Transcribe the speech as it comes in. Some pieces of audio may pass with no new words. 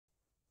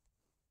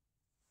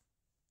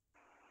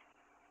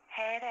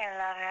Hey there,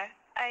 lover.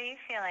 Are you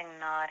feeling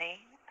naughty?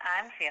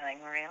 I'm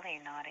feeling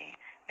really naughty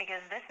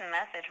because this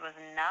message was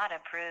not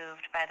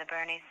approved by the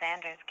Bernie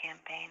Sanders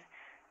campaign,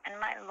 and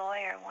my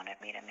lawyer wanted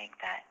me to make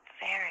that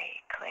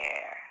very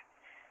clear.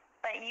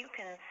 But you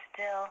can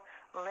still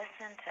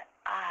listen to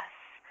us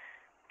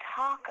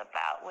talk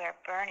about where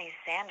Bernie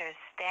Sanders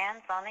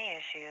stands on the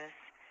issues.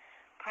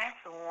 Press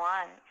 1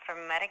 for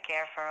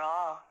Medicare for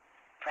all.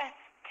 Press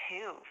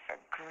 2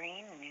 for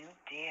Green New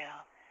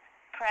Deal.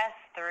 Press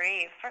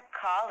 3 for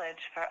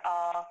college for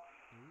all.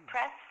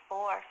 Press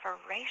 4 for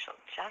racial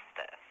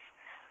justice.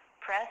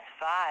 Press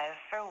 5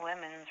 for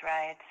women's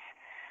rights.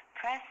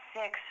 Press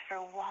 6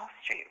 for Wall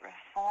Street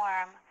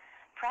reform.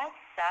 Press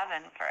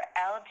 7 for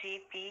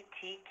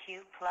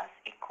LGBTQ plus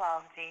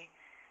equality.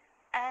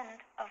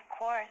 And, of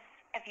course,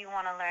 if you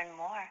want to learn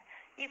more,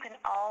 you can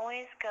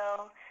always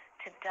go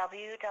to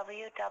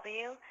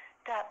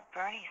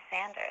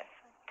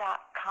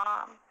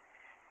www.berniesanders.com.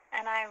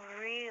 And I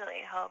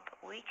really hope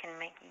we can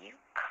make you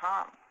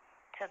come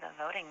to the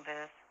voting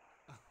booth.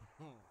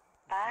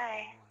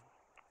 Bye.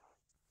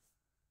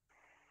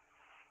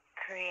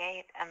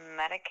 Create a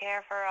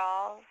Medicare for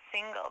All,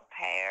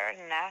 single-payer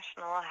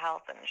national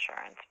health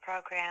insurance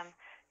program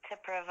to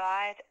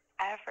provide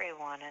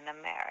everyone in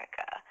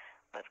America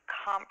with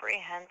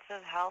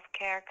comprehensive health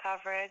care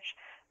coverage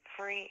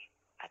free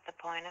at the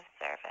point of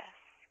service.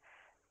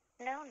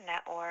 No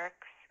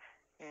networks,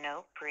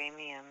 no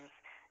premiums,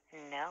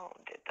 no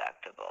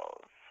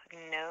deductibles,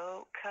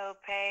 no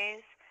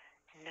co-pays,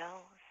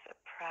 no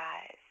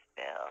surprise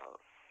bills.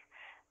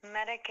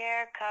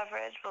 Medicare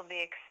coverage will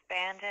be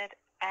expanded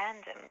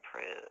and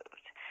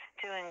improved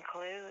to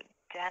include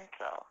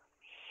dental,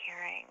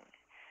 hearing,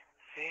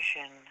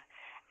 vision,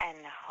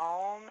 and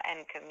home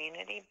and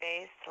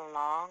community-based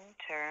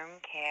long-term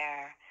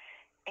care,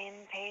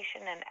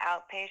 inpatient and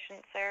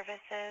outpatient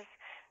services,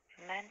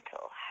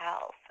 mental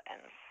health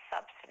and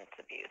substance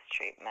abuse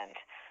treatment,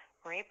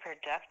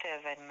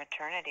 reproductive and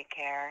maternity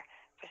care,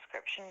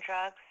 prescription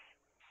drugs,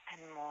 and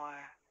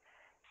more.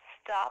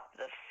 Stop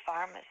the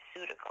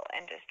pharmaceutical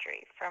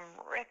industry from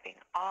ripping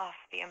off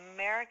the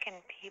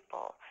American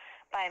people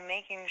by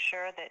making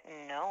sure that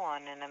no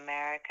one in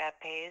America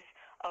pays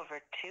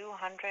over $200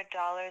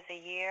 a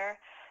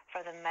year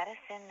for the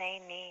medicine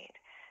they need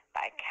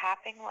by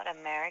capping what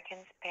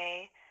Americans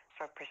pay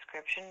for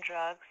prescription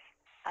drugs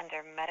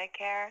under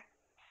Medicare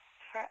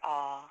for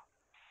all.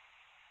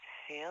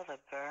 Feel the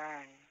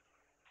burn.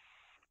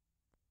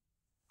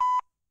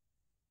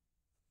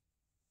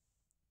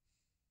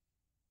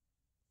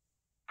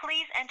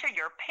 Please enter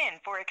your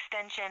PIN for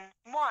extension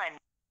 1.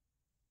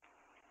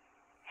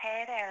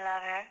 Hey there,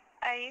 lover.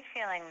 Are you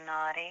feeling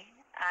naughty?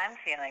 I'm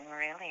feeling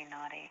really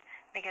naughty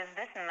because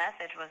this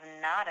message was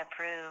not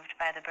approved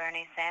by the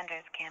Bernie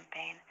Sanders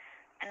campaign,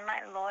 and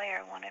my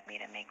lawyer wanted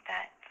me to make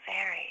that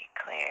very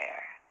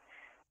clear.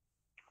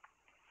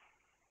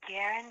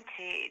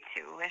 Guarantee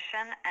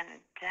tuition and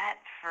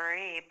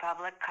debt-free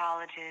public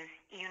colleges,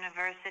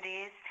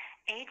 universities,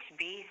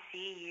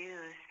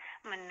 HBCUs,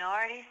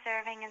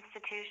 minority-serving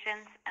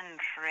institutions, and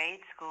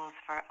trade schools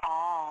for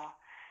all.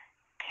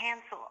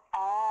 Cancel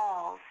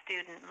all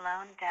student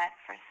loan debt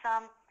for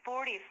some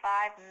 45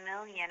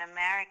 million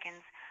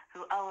Americans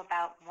who owe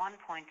about $1.6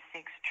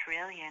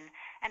 trillion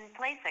and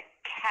place a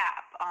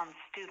cap on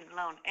student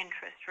loan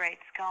interest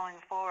rates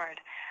going forward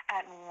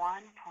at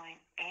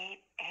 1.88%.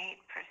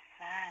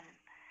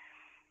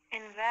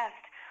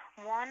 Invest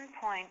 $1.3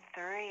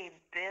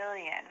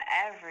 billion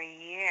every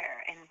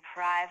year in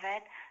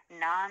private,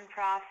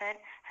 nonprofit,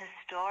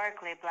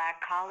 historically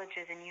black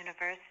colleges and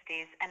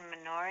universities and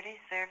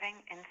minority-serving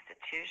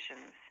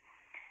institutions.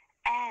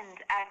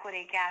 End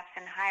equity gaps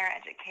in higher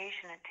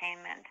education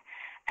attainment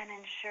and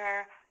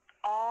ensure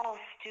all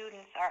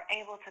students are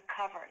able to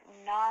cover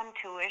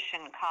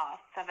non-tuition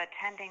costs of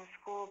attending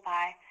school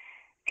by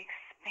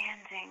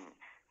expanding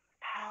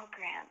Pell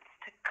Grants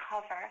to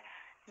cover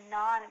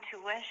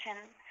non-tuition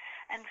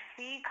and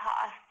fee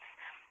costs,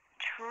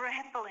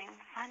 tripling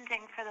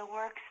funding for the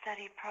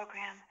work-study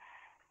program,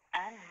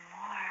 and